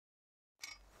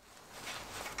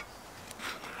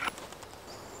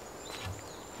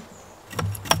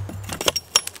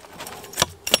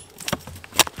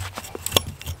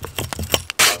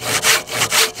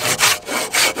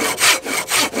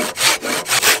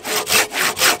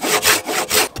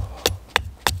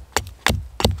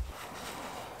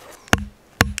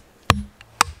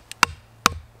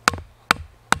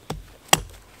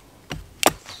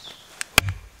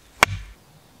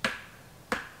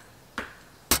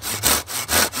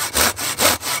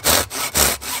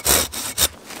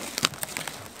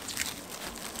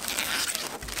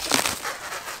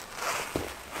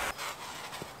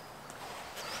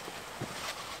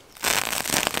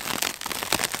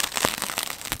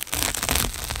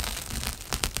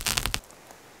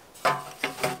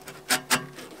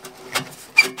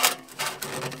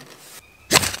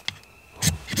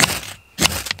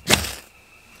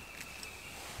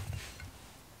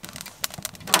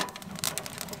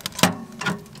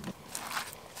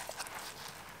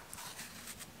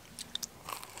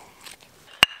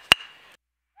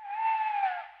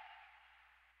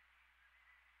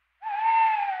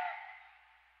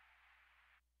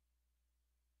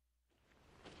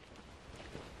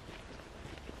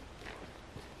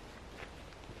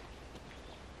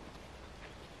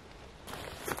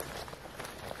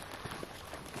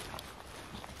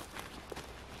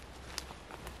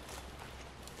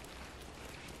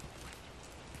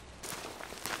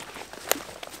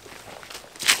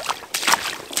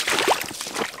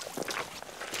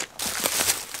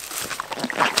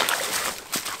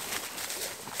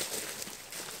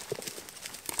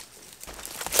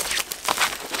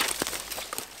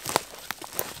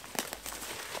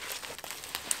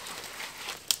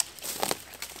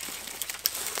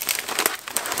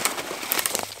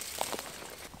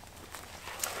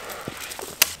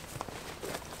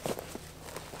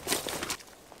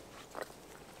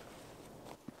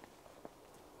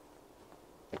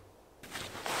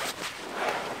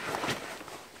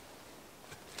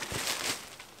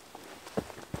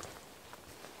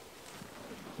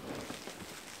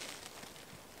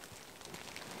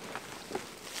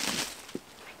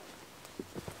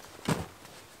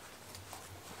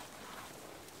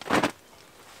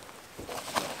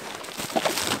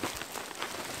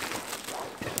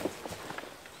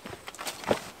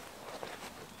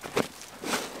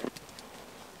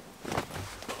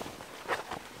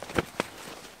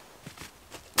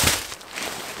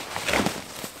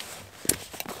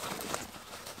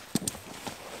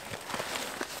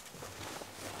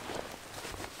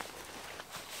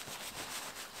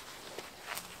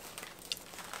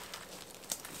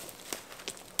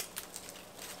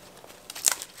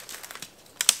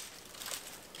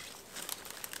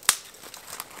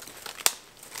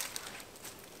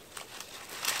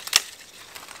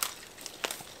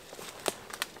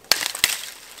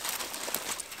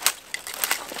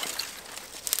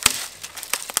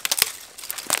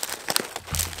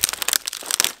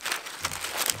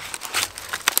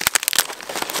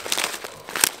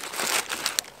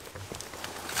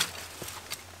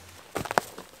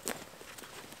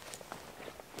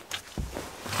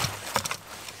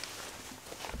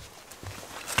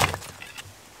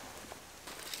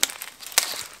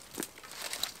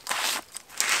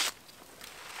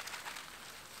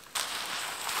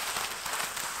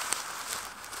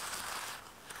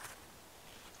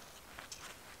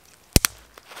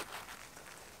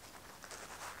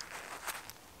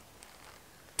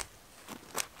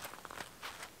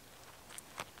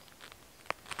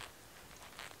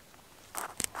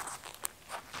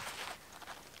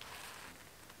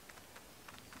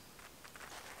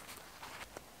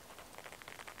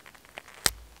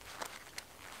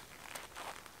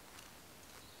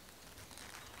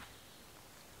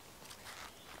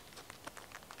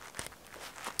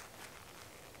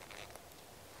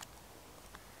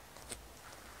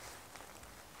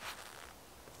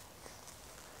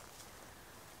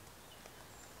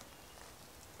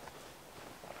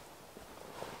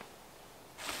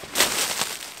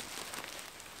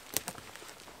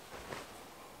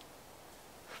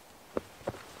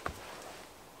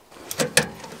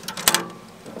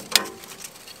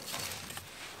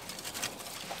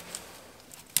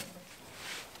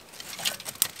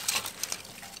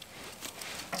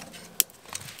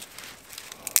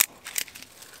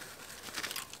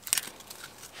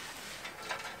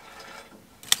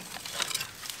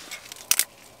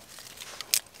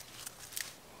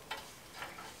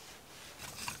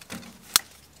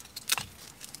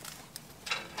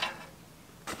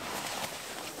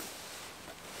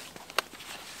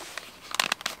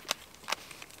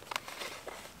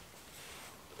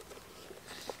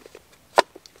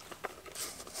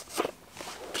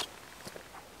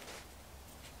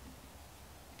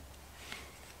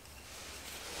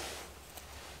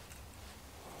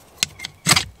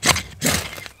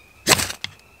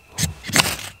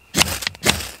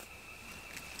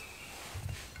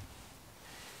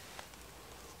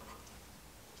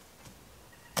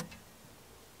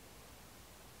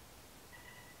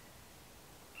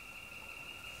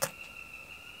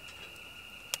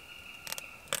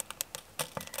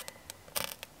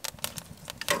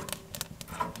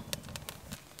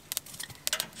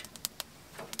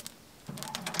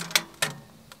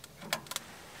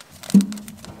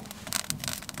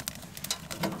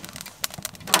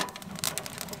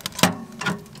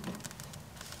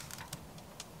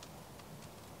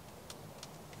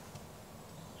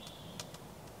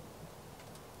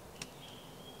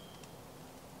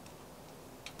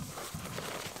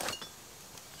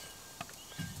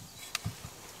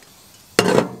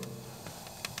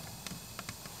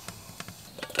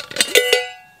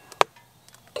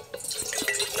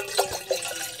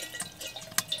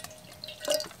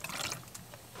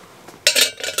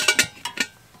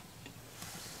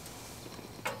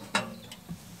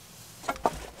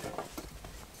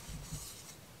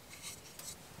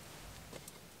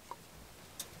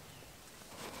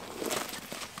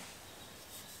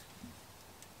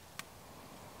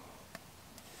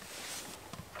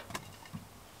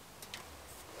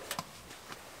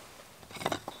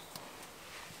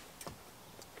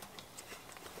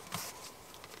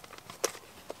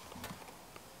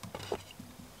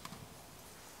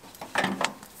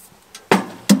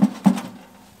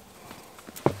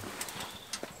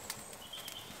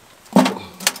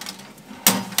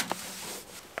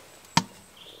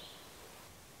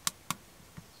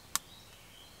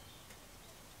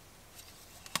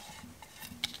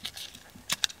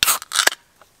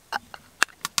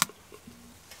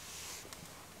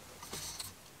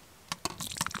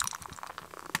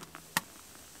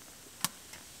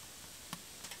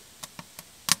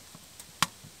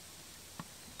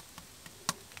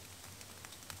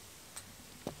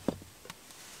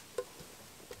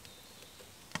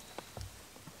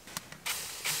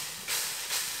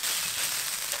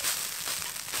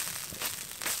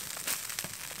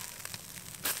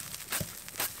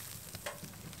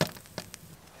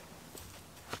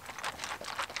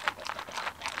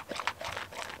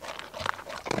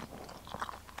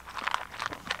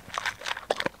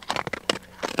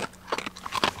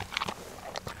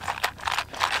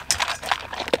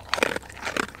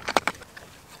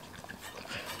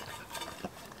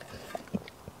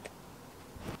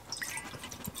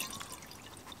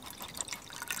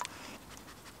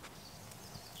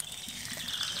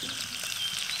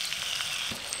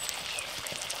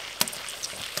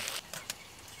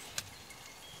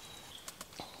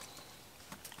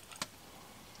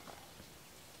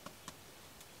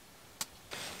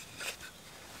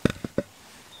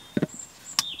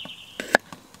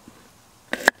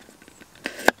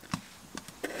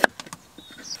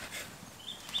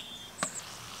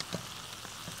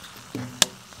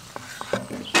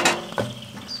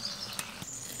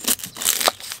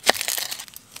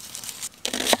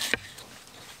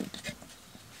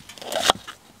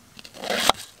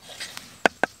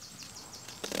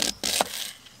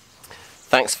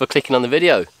thanks for clicking on the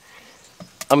video.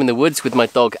 I'm in the woods with my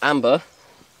dog Amber,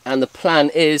 and the plan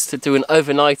is to do an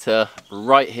overnighter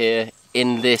right here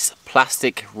in this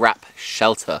plastic wrap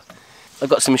shelter. I've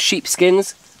got some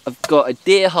sheepskins, I've got a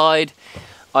deer hide,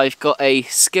 I've got a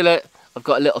skillet, I've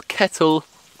got a little kettle,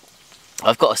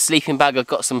 I've got a sleeping bag, I've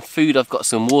got some food, I've got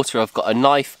some water, I've got a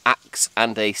knife, axe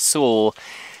and a saw,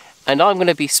 and I'm going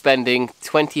to be spending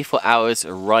 24 hours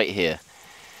right here.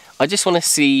 I just want to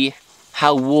see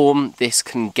how warm this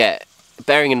can get,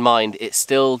 bearing in mind it's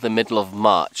still the middle of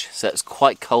March, so it's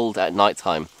quite cold at night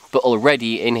time. But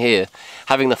already in here,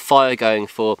 having the fire going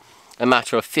for a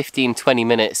matter of 15-20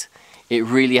 minutes, it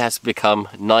really has become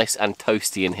nice and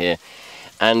toasty in here.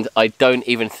 And I don't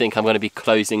even think I'm going to be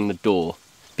closing the door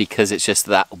because it's just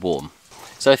that warm.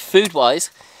 So food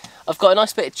wise, I've got a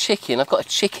nice bit of chicken. I've got a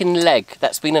chicken leg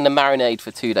that's been in a marinade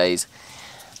for 2 days.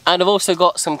 And I've also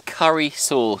got some curry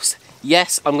sauce.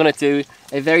 Yes, I'm going to do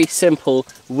a very simple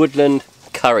woodland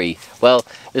curry. Well,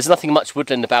 there's nothing much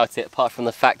woodland about it apart from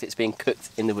the fact it's being cooked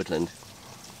in the woodland.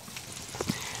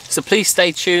 So please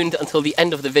stay tuned until the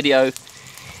end of the video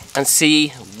and see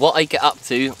what I get up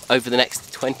to over the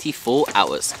next 24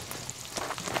 hours.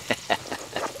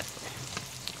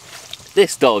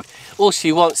 This dog, all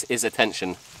she wants is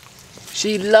attention.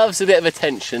 She loves a bit of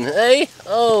attention, eh?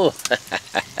 Oh!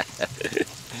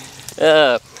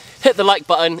 Hit the like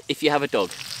button if you have a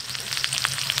dog.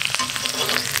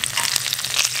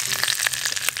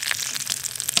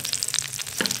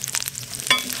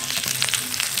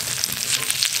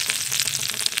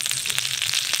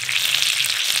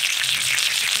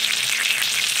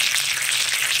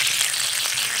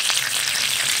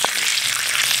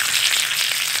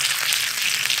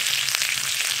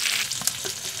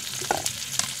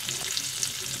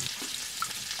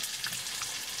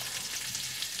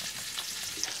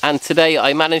 And today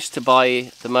I managed to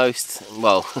buy the most,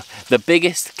 well, the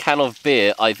biggest can of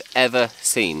beer I've ever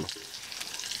seen.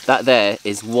 That there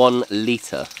is 1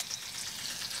 litre.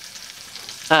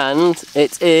 And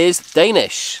it is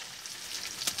Danish.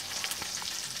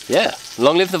 Yeah,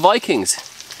 long live the Vikings.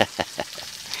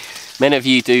 Many of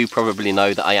you do probably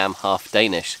know that I am half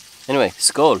Danish. Anyway,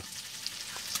 skål.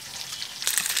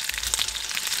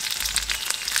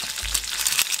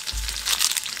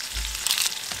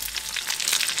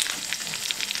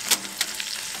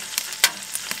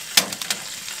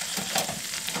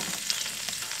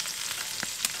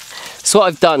 So what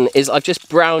I've done is I've just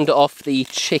browned off the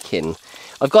chicken.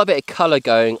 I've got a bit of colour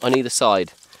going on either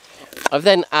side. I've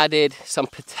then added some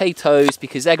potatoes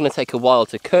because they're going to take a while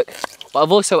to cook. But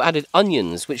I've also added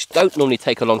onions, which don't normally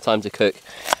take a long time to cook.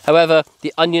 However,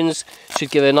 the onions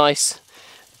should give a nice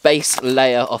base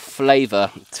layer of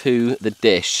flavour to the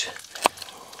dish.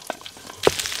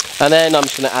 And then I'm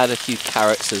just going to add a few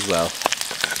carrots as well.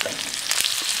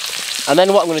 And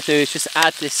then what I'm going to do is just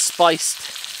add this spiced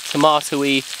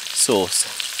tomatoey sauce.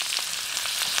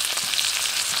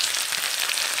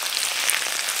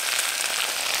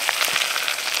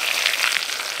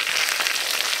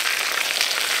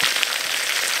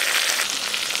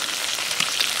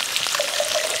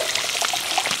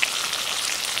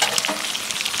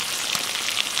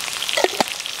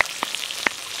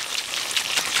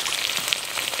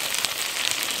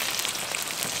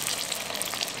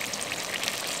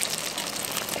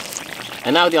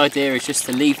 And now the idea is just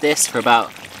to leave this for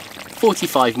about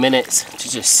 45 minutes to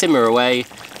just simmer away.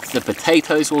 The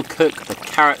potatoes will cook, the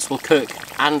carrots will cook,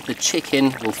 and the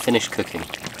chicken will finish cooking.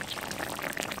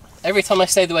 Every time I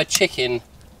say the word chicken,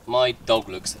 my dog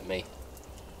looks at me.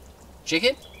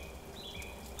 Chicken? Do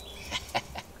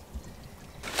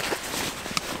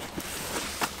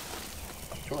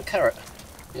you want a carrot?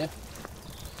 Yeah.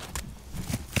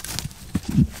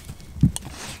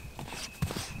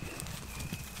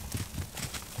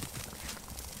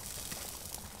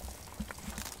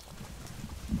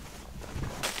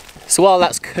 So while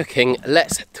that's cooking,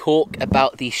 let's talk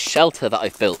about the shelter that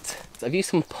I've built. So I've used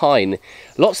some pine.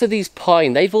 Lots of these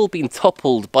pine, they've all been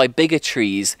toppled by bigger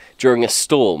trees during a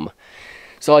storm.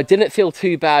 So I didn't feel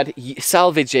too bad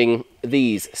salvaging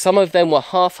these. Some of them were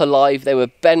half alive, they were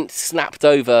bent, snapped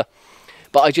over,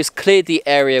 but I just cleared the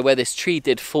area where this tree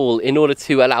did fall in order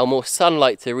to allow more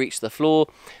sunlight to reach the floor,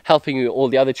 helping all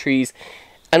the other trees.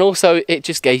 And also it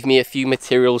just gave me a few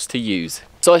materials to use.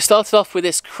 So I started off with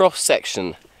this cross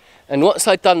section. And once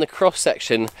I'd done the cross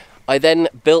section, I then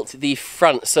built the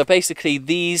front. So basically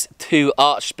these 2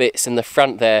 arch bits in the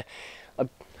front there,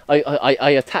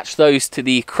 I attached those to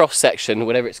the cross section,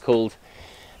 whatever it's called.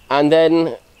 And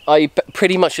then I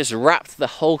pretty much just wrapped the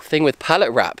whole thing with pallet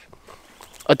wrap.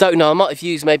 I don't know, I might have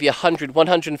used maybe 100,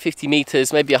 150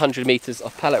 meters, maybe 100 meters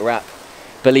of pallet wrap,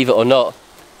 believe it or not.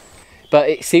 but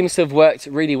it seems to have worked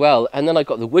really well. And then I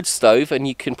got the wood stove, and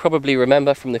you can probably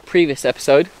remember from the previous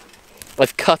episode,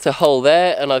 I've cut a hole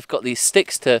there, and I've got these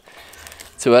sticks to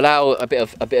allow a bit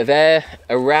of air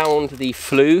around the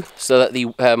flue so that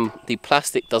the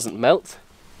plastic doesn't melt.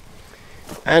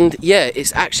 And yeah,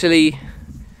 it's actually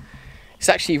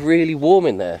really warm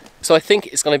in there. So I think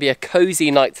it's going to be a cozy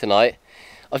night tonight.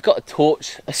 I've got a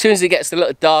torch. As soon as it gets a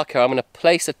little darker, I'm going to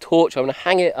place a torch. I'm going to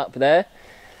hang it up there.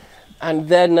 And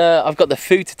then I've got the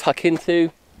food to tuck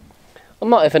into. I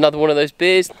might have another one of those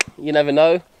beers. You never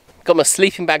know. Got my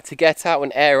sleeping bag to get out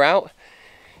and air out.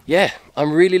 Yeah,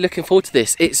 I'm really looking forward to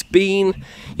this. It's been,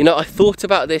 you know, I thought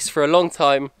about this for a long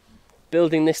time,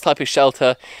 building this type of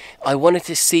shelter. I wanted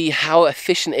to see how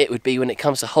efficient it would be when it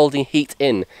comes to holding heat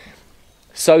in.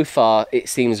 So far, it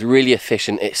seems really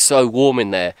efficient. It's so warm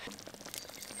in there.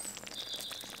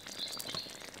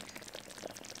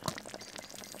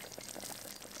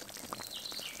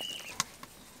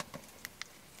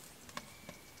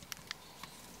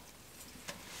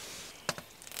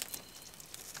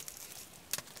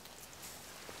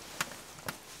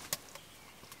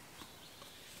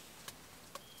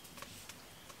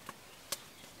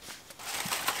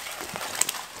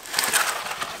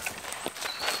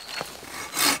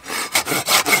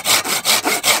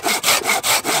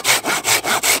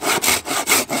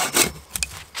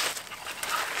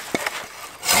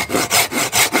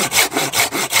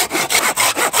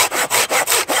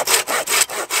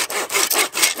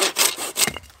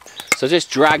 So I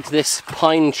just dragged this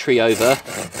pine tree over.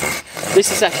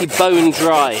 This is actually bone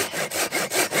dry.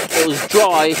 It was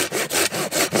dry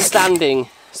standing,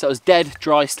 so it was dead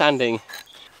dry standing.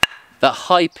 That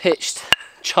high-pitched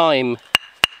chime,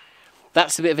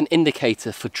 that's a bit of an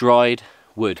indicator for dried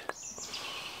wood.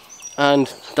 And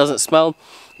it doesn't smell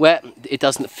wet, it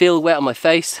doesn't feel wet on my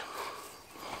face.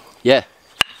 Yeah,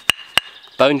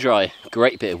 bone dry,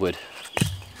 great bit of wood.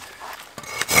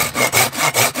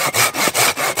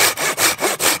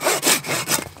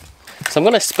 So I'm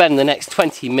going to spend the next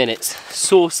 20 minutes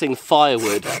sourcing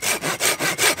firewood,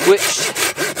 which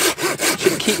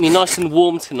should keep me nice and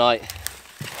warm tonight.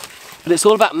 But it's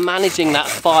all about managing that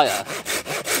fire.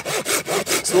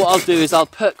 So what I'll do is I'll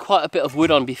put quite a bit of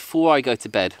wood on before I go to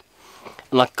bed,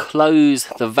 and I close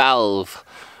the valve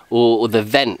or the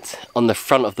vent on the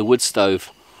front of the wood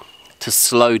stove to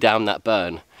slow down that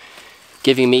burn,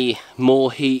 giving me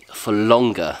more heat for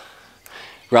longer,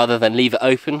 rather than leave it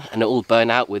open and it will burn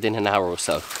out within an hour or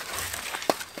so.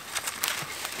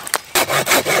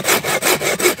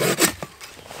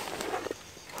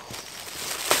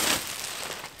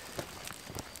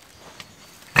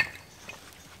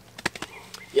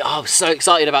 Yeah, I'm so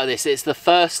excited about this. It's the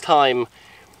first time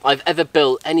I've ever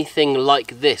built anything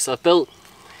like this. I've built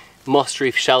moss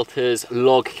roof shelters,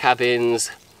 log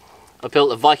cabins. I've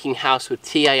built a Viking house with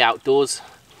TA outdoors,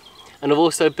 and I've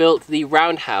also built the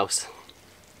roundhouse,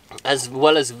 as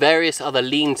well as various other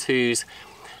lean-tos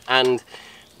and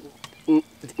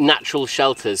natural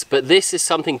shelters. But this is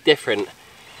something different,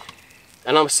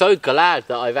 and I'm so glad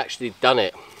that I've actually done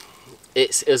it.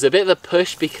 It was a bit of a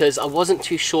push because I wasn't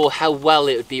too sure how well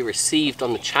it would be received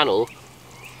on the channel,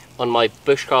 on my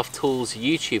Bushcraft Tools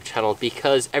YouTube channel,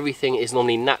 because everything is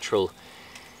normally natural.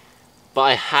 But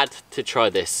I had to try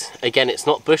this. Again, it's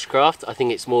not bushcraft, I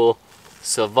think it's more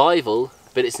survival,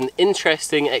 but it's an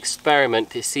interesting experiment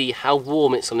to see how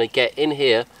warm it's going to get in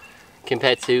here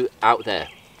compared to out there.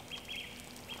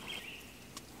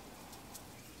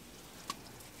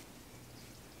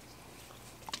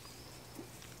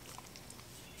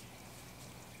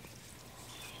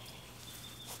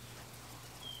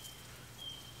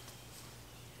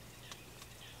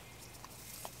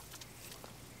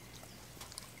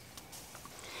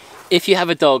 If you have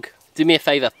a dog, do me a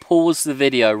favour, pause the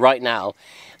video right now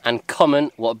and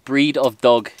comment what breed of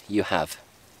dog you have.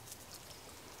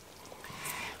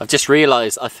 I've just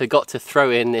realised I forgot to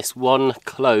throw in this 1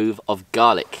 clove of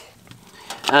garlic,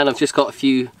 and I've just got a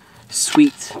few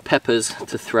sweet peppers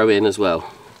to throw in as well.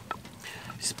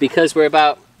 It's because we're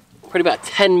probably about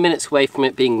 10 minutes away from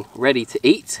it being ready to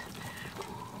eat,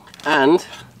 and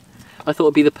I thought it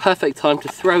would be the perfect time to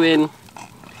throw in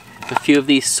a few of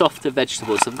these softer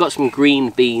vegetables. I've got some green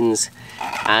beans,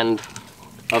 and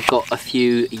I've got a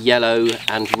few yellow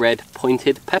and red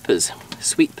pointed peppers,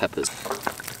 sweet peppers.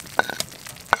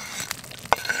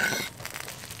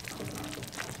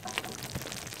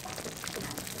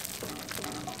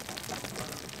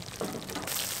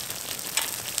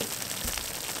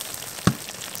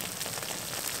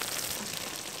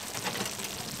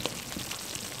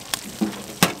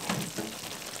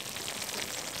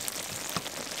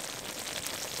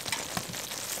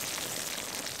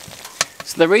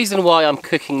 So the reason why I'm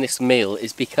cooking this meal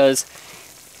is because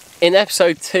in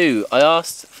episode 2 I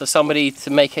asked for somebody to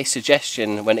make a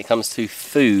suggestion when it comes to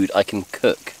food I can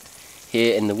cook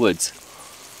here in the woods.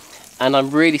 And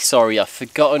I'm really sorry, I've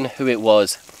forgotten who it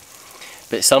was,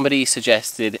 but somebody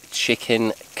suggested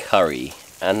chicken curry,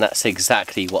 and that's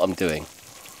exactly what I'm doing.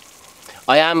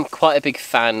 I am quite a big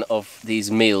fan of these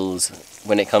meals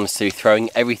when it comes to throwing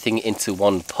everything into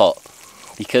one pot,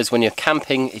 because when you're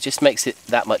camping it just makes it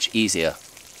that much easier.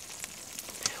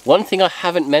 One thing I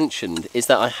haven't mentioned is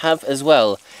that I have as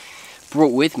well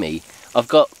brought with me, I've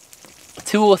got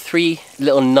 2 or 3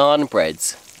 little naan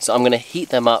breads, so I'm going to heat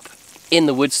them up in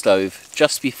the wood stove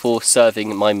just before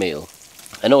serving my meal.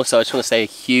 And also I just want to say a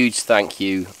huge thank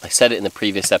you, I said it in the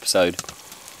previous episode,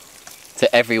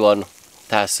 to everyone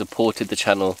that has supported the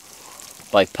channel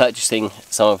by purchasing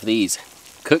some of these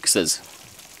cooksters,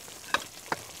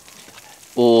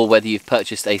 or whether you've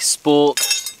purchased a spork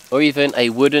or even a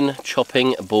wooden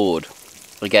chopping board.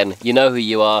 Again, you know who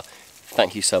you are,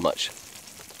 thank you so much.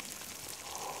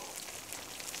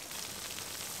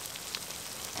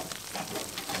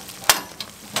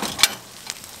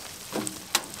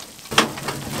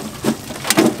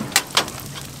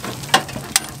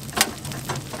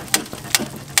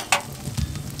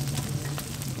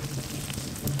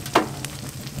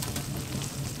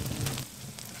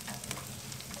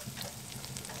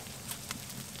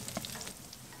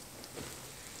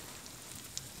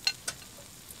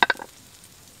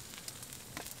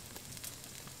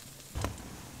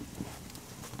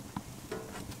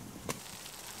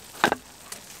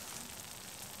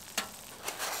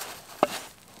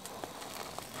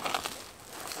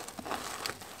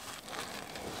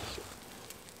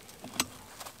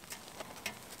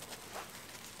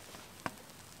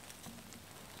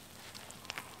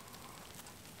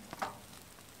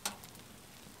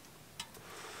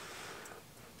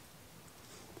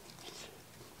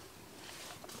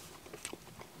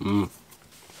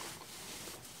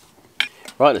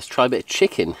 Right, let's try a bit of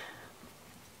chicken.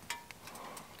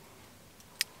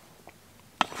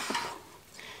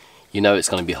 You know it's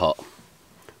going to be hot.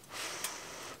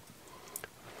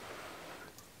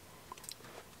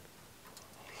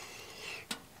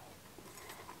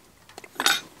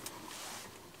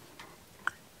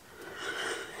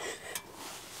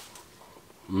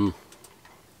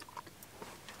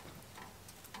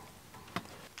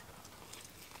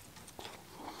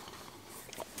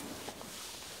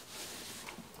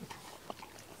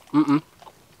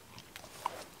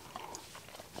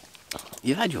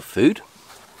 You've had your food.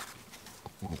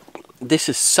 This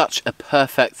is such a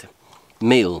perfect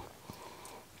meal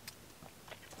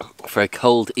for a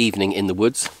cold evening in the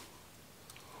woods.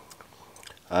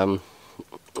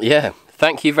 Yeah,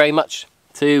 thank you very much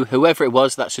to whoever it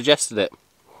was that suggested it.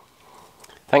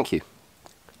 Thank you.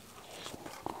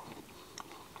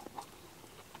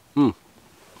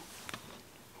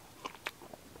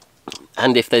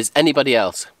 And if there's anybody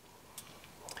else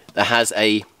that has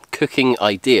a cooking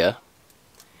idea,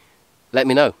 let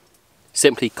me know.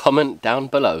 Simply comment down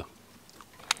below.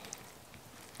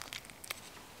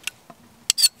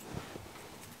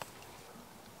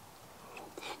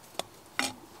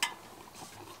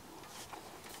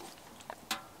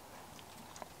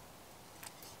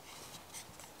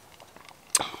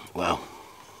 Wow.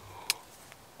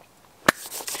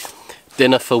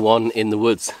 Dinner for one in the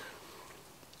woods.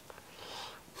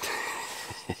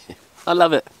 I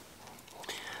love it.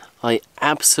 I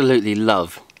absolutely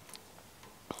love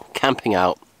camping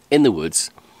out in the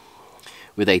woods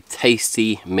with a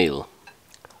tasty meal.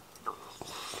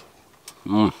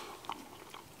 So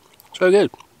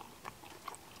good.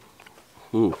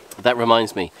 That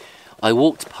reminds me, I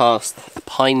walked past a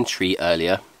pine tree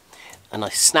earlier and I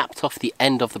snapped off the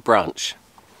end of the branch,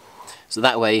 so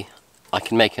that way I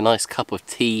can make a nice cup of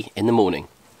tea in the morning.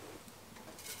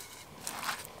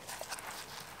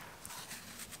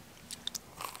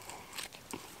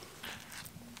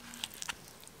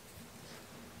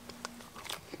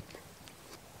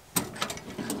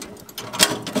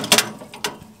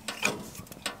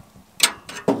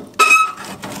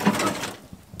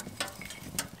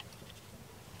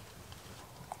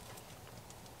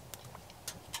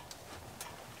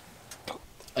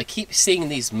 I keep seeing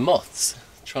these moths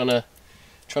trying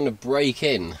to break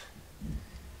in,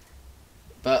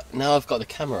 but now I've got the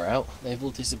camera out, they've all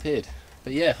disappeared.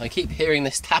 But yeah, I keep hearing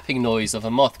this tapping noise of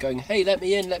a moth going, "Hey, let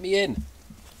me in, let me in."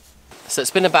 So it's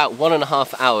been about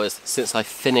 1.5 hours since I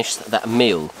finished that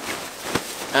meal,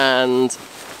 and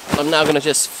I'm now going to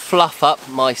just fluff up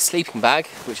my sleeping bag,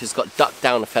 which has got duck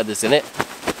down feathers in it.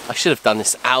 I should have done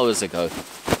this hours ago.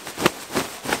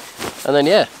 And then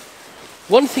yeah,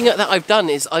 One thing that I've done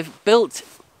is I've built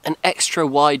an extra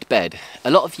wide bed.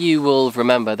 A lot of you will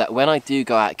remember that when I do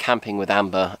go out camping with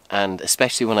Amber, and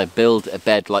especially when I build a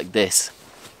bed like this,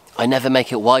 I never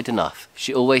make it wide enough.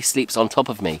 She always sleeps on top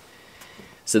of me.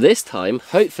 So this time,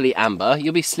 hopefully Amber,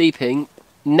 you'll be sleeping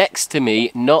next to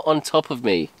me, not on top of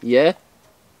me. Yeah?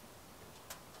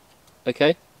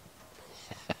 Okay?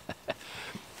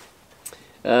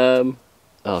 Oh,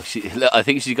 look, I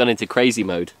think she's gone into crazy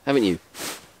mode, haven't you?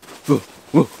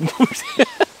 Oh,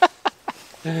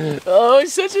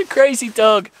 it's such a crazy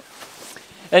dog.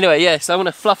 Anyway, yeah, so I'm going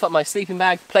to fluff up my sleeping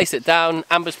bag, place it down.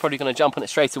 Amber's probably going to jump on it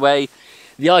straight away.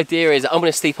 The idea is I'm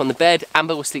going to sleep on the bed.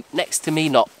 Amber will sleep next to me,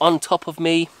 not on top of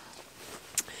me.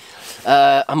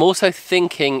 I'm also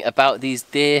thinking about these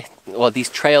these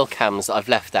trail cams that I've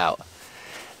left out.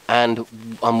 And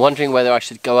I'm wondering whether I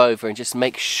should go over and just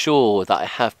make sure that I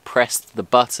have pressed the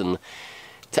button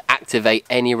to activate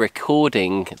any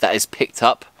recording that is picked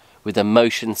up with a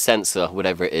motion sensor,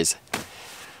 whatever it is.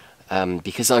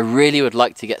 Because I really would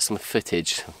like to get some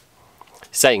footage.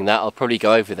 Saying that, I'll probably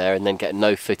go over there and then get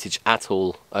no footage at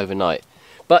all overnight.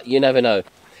 But you never know.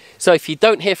 So if you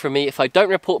don't hear from me, if I don't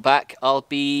report back, I'll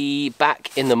be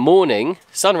back in the morning,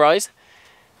 sunrise,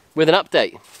 with an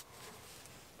update.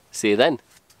 See you then.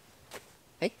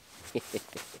 Hey?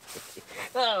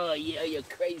 Oh, yeah, you're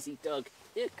crazy dog.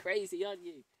 You're crazy, aren't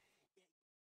you?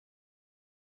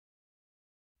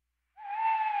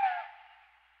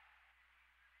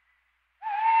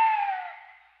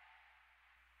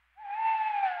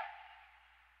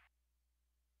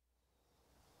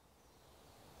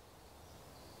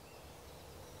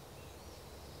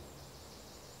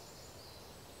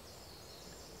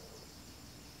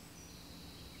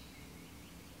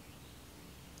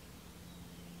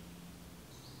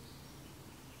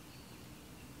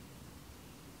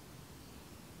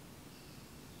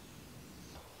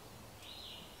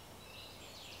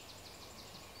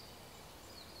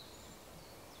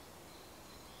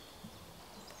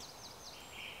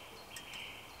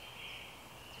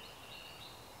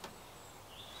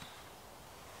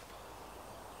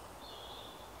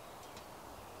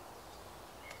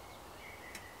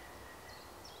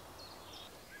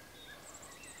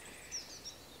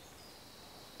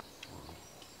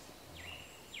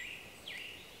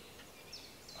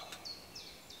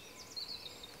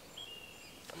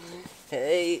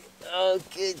 Hey, oh,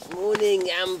 good morning,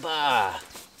 Amber.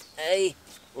 Hey.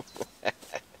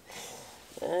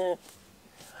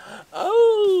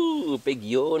 Oh, big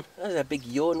yawn. That was a big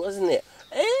yawn, wasn't it?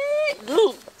 Hey,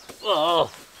 oh.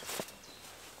 Oh.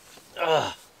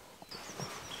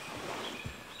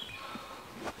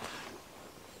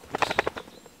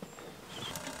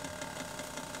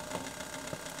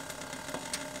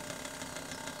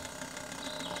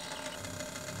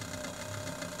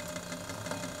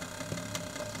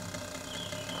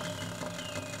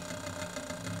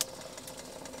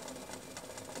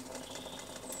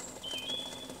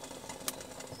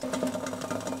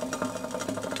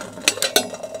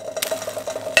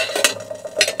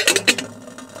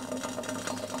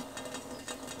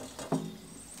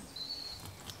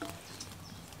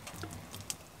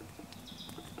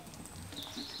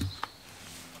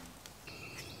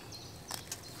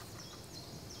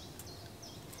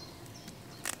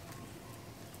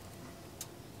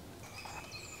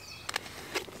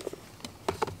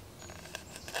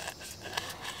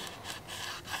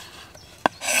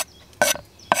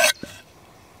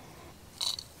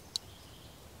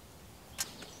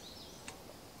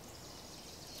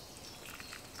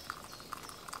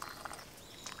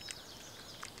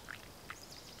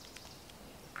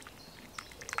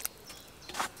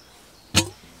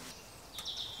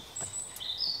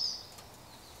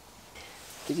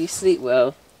 Did you sleep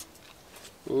well?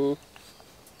 Oh,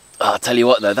 I'll tell you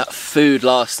what though, that food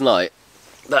last night,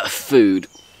 that food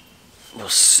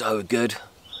was so good.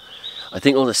 I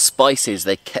think all the spices,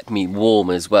 they kept me warm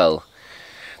as well.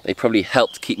 They probably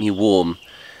helped keep me warm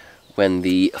when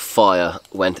the fire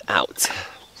went out.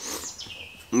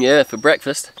 Yeah, for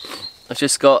breakfast, I've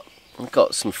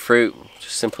got some fruit,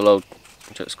 just simple old,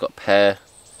 just got pear,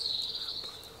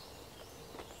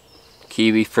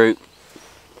 kiwi fruit.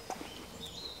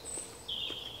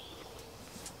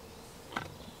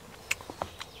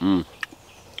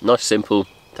 Nice, simple,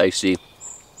 tasty,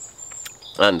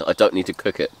 and I don't need to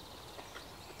cook it.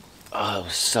 Oh, it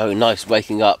was so nice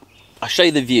waking up. I'll show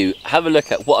you the view. Have a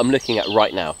look at what I'm looking at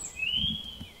right now.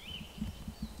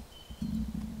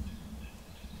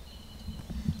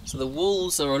 So the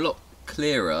walls are a lot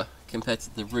clearer compared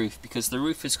to the roof because the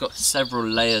roof has got several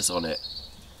layers on it.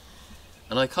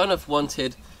 And I kind of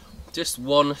wanted just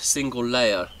one single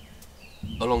layer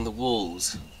along the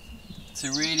walls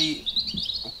to really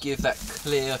give that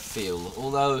clear feel,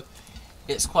 although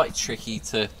it's quite tricky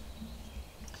to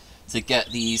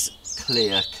get these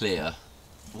clear.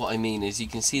 What I mean is you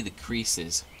can see the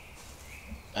creases,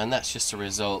 and that's just a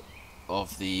result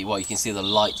of the, well, you can see the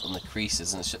light on the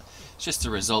creases, and it's just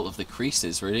a result of the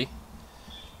creases, really.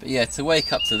 But yeah, to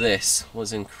wake up to this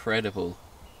was incredible.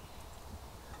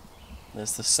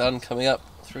 There's the sun coming up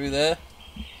through there.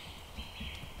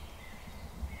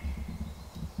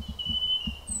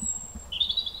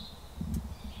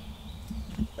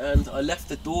 And I left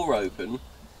the door open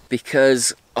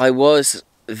because I was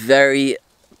very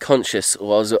conscious,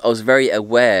 or I was very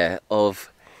aware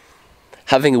of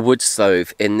having a wood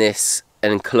stove in this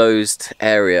enclosed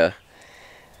area,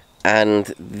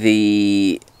 and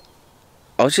I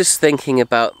was just thinking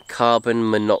about carbon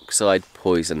monoxide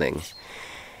poisoning.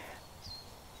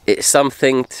 It's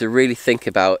something to really think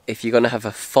about if you're going to have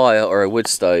a fire or a wood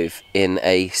stove in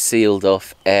a sealed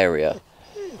off area.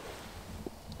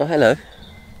 Oh, hello.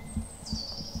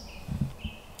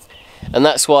 And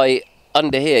that's why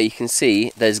under here you can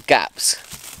see there's gaps.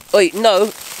 Oi, no!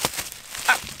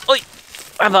 Oi!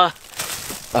 Emma!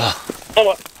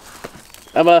 Oh.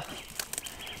 Emma!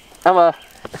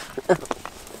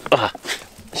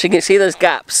 So you can see those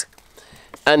gaps,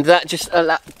 and that just so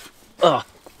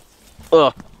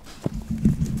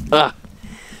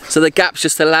the gaps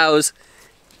just allows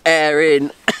air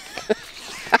in.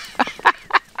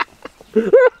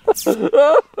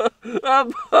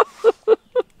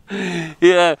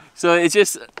 Yeah, so it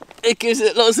gives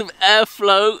it lots of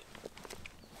airflow.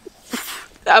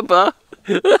 Amber.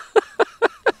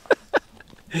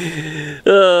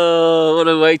 Oh, what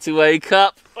a way to wake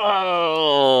up.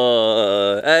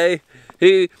 Oh, hey,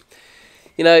 you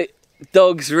know,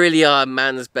 dogs really are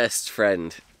man's best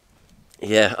friend.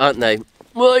 Yeah, aren't they?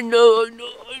 Oh, I know.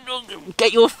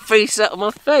 Get your face out of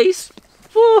my face.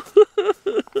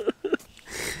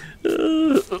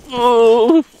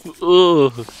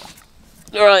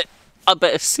 Alright, I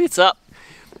better sit up.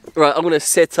 Right, I'm going to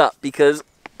sit up because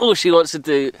all she wants to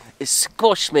do is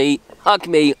squash me, hug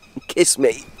me, kiss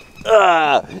me.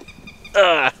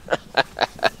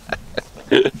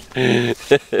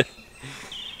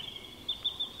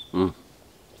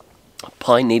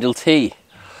 Pine needle tea.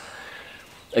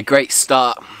 A great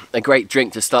start, a great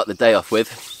drink to start the day off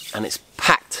with, and it's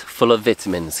packed full of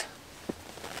vitamins.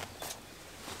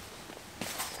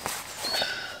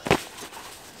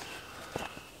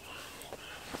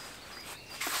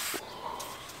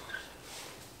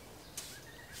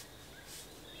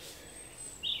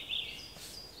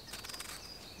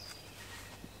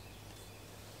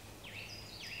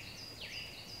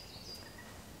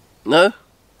 No?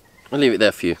 I'll leave it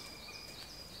there for you.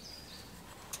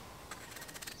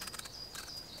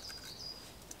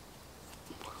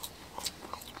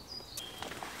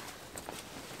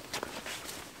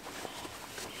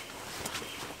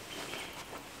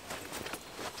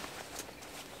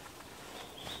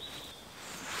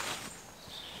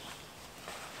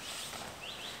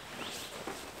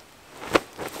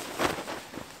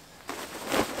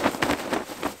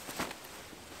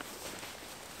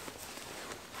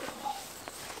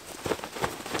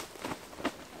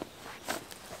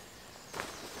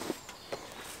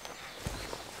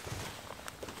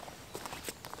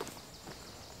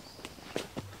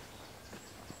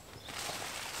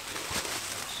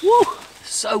 Woo!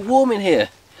 So warm in here,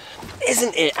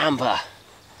 isn't it, Amber?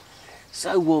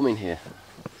 So warm in here.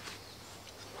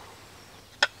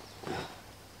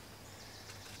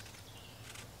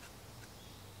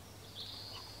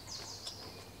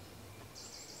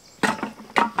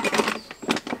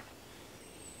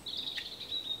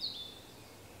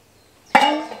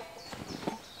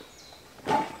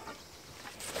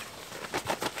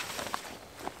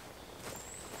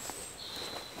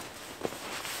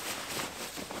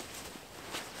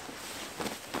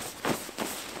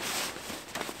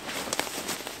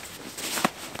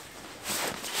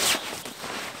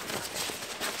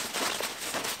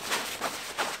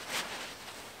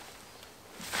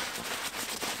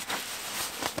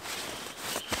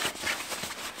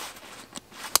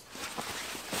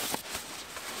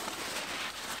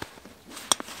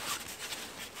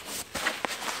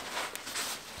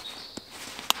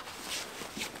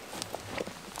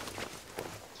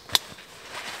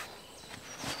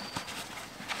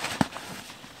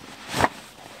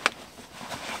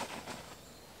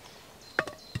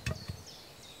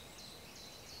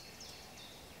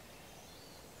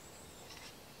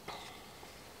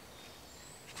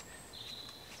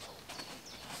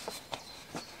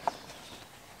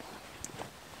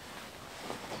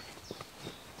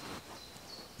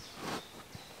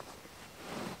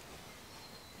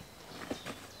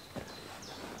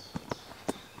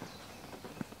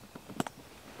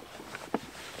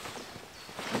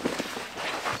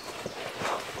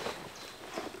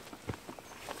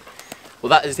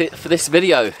 that is it for this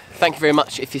video. Thank you very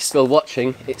much if you're still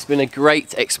watching. It's been a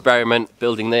great experiment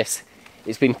building this.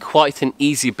 It's been quite an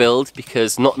easy build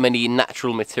because not many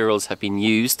natural materials have been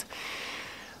used.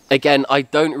 Again, I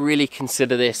don't really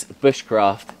consider this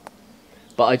bushcraft,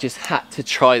 but I just had to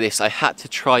try this. I had to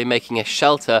try making a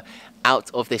shelter out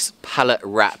of this pallet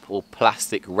wrap or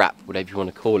plastic wrap, whatever you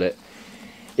want to call it.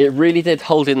 It really did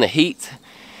hold in the heat.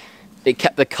 It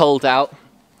kept the cold out.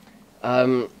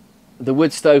 The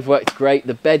wood stove worked great.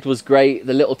 The bed was great.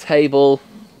 The little table,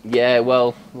 yeah,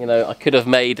 well, you know, I could have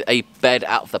made a bed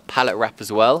out of the pallet wrap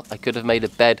as well. I could have made a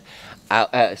bed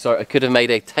out, I could have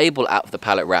made a table out of the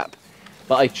pallet wrap,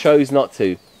 but I chose not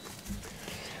to.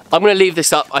 I'm going to leave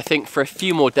this up, I think, for a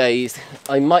few more days.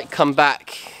 I might come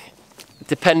back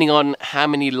depending on how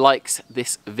many likes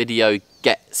this video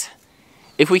gets.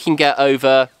 If we can get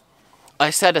over, I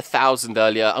said 1,000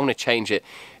 earlier, I'm going to change it.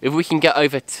 If we can get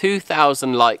over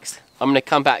 2,000 likes, I'm going to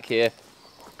come back here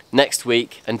next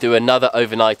week and do another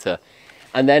overnighter.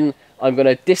 And then I'm going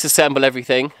to disassemble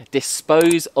everything,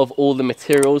 dispose of all the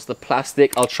materials, the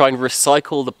plastic. I'll try and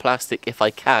recycle the plastic if I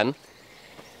can.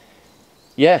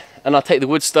 Yeah, and I'll take the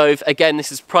wood stove. Again,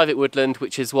 this is private woodland,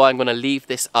 which is why I'm going to leave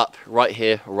this up right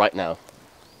here, right now.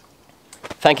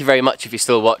 Thank you very much if you're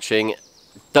still watching.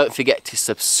 Don't forget to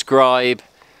subscribe.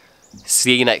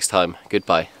 See you next time.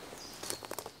 Goodbye.